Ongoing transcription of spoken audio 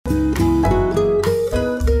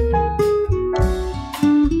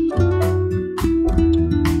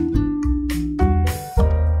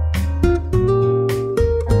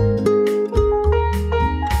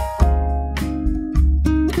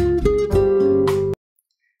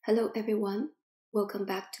Hello everyone, welcome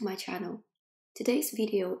back to my channel. Today's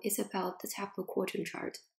video is about the Tableau quadrant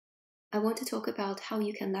chart. I want to talk about how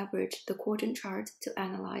you can leverage the quadrant chart to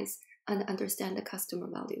analyze and understand the customer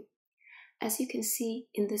value. As you can see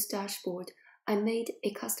in this dashboard, I made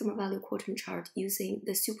a customer value quadrant chart using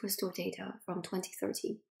the Superstore data from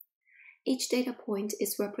 2013. Each data point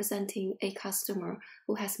is representing a customer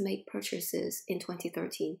who has made purchases in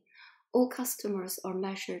 2013. All customers are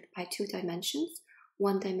measured by two dimensions.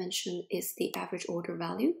 One dimension is the average order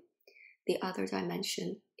value. The other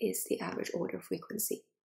dimension is the average order frequency.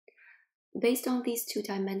 Based on these two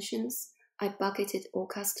dimensions, I bucketed all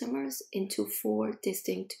customers into 4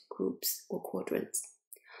 distinct groups or quadrants.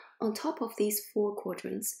 On top of these 4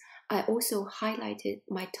 quadrants, I also highlighted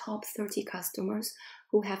my top 30 customers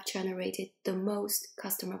who have generated the most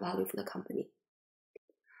customer value for the company.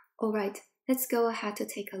 Alright, let's go ahead to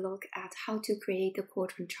take a look at how to create the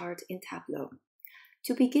quadrant chart in Tableau.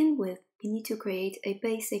 To begin with, we need to create a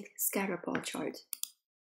basic scatter plot chart.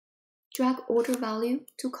 Drag order value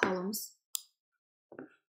to columns.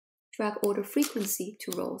 Drag order frequency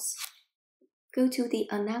to rows. Go to the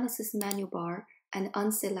Analysis menu bar and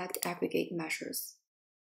unselect Aggregate Measures.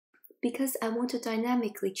 Because I want to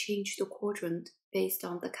dynamically change the quadrant based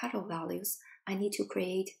on the cutoff values, I need to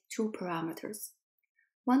create 2 parameters.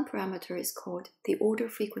 One parameter is called the order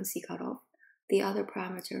frequency cutoff. The other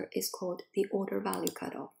parameter is called the order value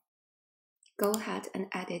cutoff. Go ahead and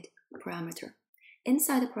edit the parameter.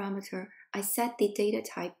 Inside the parameter, I set the data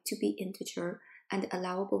type to be integer and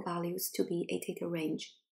allowable values to be a data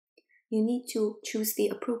range. You need to choose the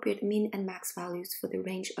appropriate min and max values for the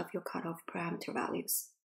range of your cutoff parameter values.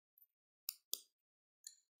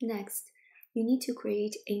 Next, you need to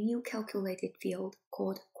create a new calculated field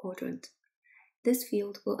called Quadrant. This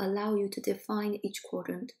field will allow you to define each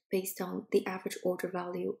quadrant based on the average order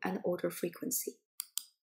value and order frequency.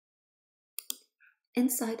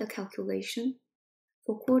 Inside the calculation,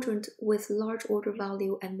 for quadrant with large order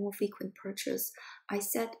value and more frequent purchase, I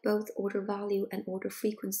set both order value and order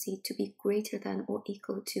frequency to be greater than or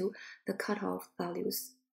equal to the cutoff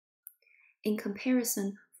values. In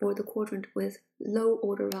comparison, for the quadrant with low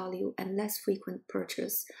order value and less frequent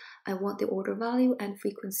purchase, I want the order value and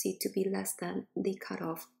frequency to be less than the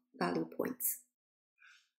cutoff value points.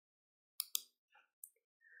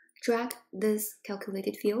 Drag this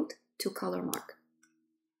calculated field to color mark.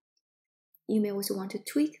 You may also want to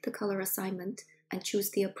tweak the color assignment and choose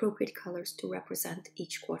the appropriate colors to represent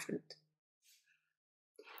each quadrant.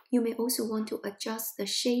 You may also want to adjust the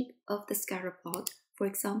shape of the scatter plot. For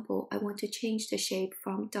example, I want to change the shape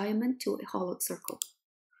from diamond to a hollowed circle.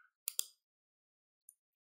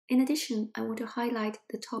 In addition, I want to highlight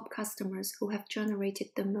the top customers who have generated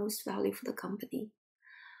the most value for the company.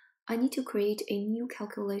 I need to create a new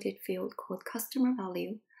calculated field called Customer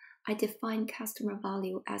Value. I define customer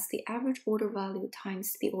value as the average order value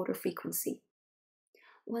times the order frequency.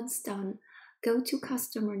 Once done, go to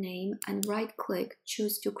Customer Name and right-click,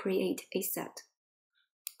 choose to create a set.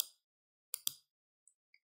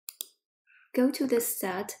 Go to this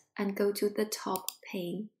set and go to the top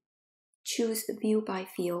pane. Choose View by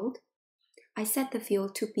Field. I set the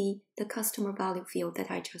field to be the customer value field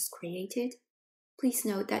that I just created. Please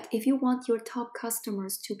note that if you want your top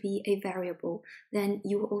customers to be a variable, then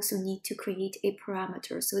you also need to create a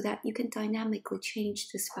parameter so that you can dynamically change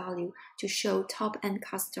this value to show top-end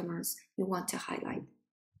customers you want to highlight.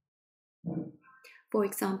 For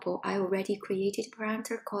example, I already created a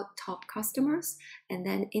parameter called top customers, and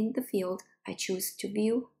then in the field, I choose to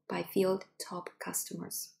view by field top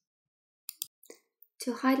customers.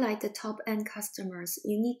 To highlight the top-end customers,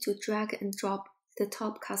 you need to drag and drop the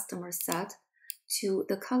top customer set to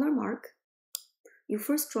the color mark. You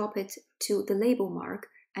first drop it to the label mark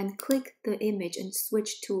and click the image and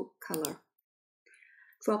switch to color.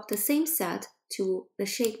 Drop the same set to the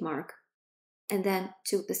shape mark and then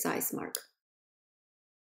to the size mark.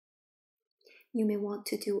 You may want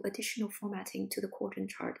to do additional formatting to the quadrant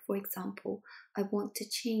chart. For example, I want to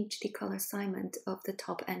change the color assignment of the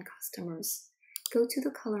top-end customers. Go to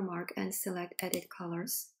the color mark and select Edit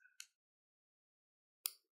Colors.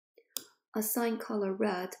 Assign color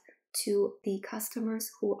red to the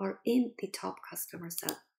customers who are in the top customer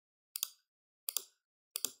set.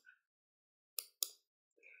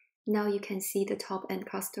 Now you can see the top-end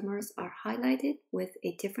customers are highlighted with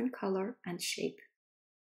a different color and shape.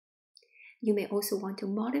 You may also want to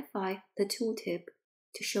modify the tooltip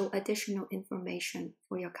to show additional information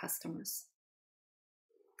for your customers.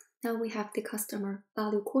 Now we have the customer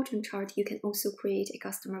value quadrant chart. You can also create a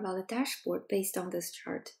customer value dashboard based on this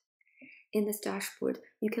chart. In this dashboard,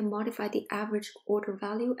 you can modify the average order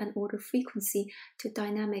value and order frequency to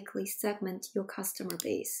dynamically segment your customer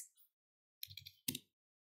base.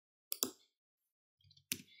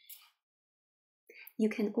 You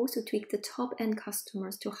can also tweak the top-end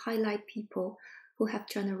customers to highlight people who have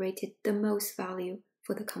generated the most value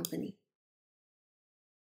for the company.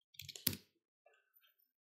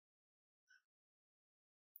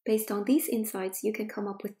 Based on these insights, you can come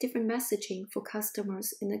up with different messaging for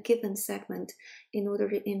customers in a given segment in order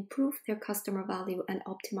to improve their customer value and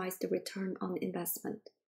optimize the return on investment.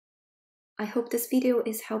 I hope this video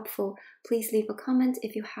is helpful. Please leave a comment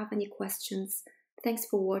if you have any questions. Thanks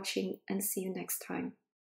for watching and see you next time.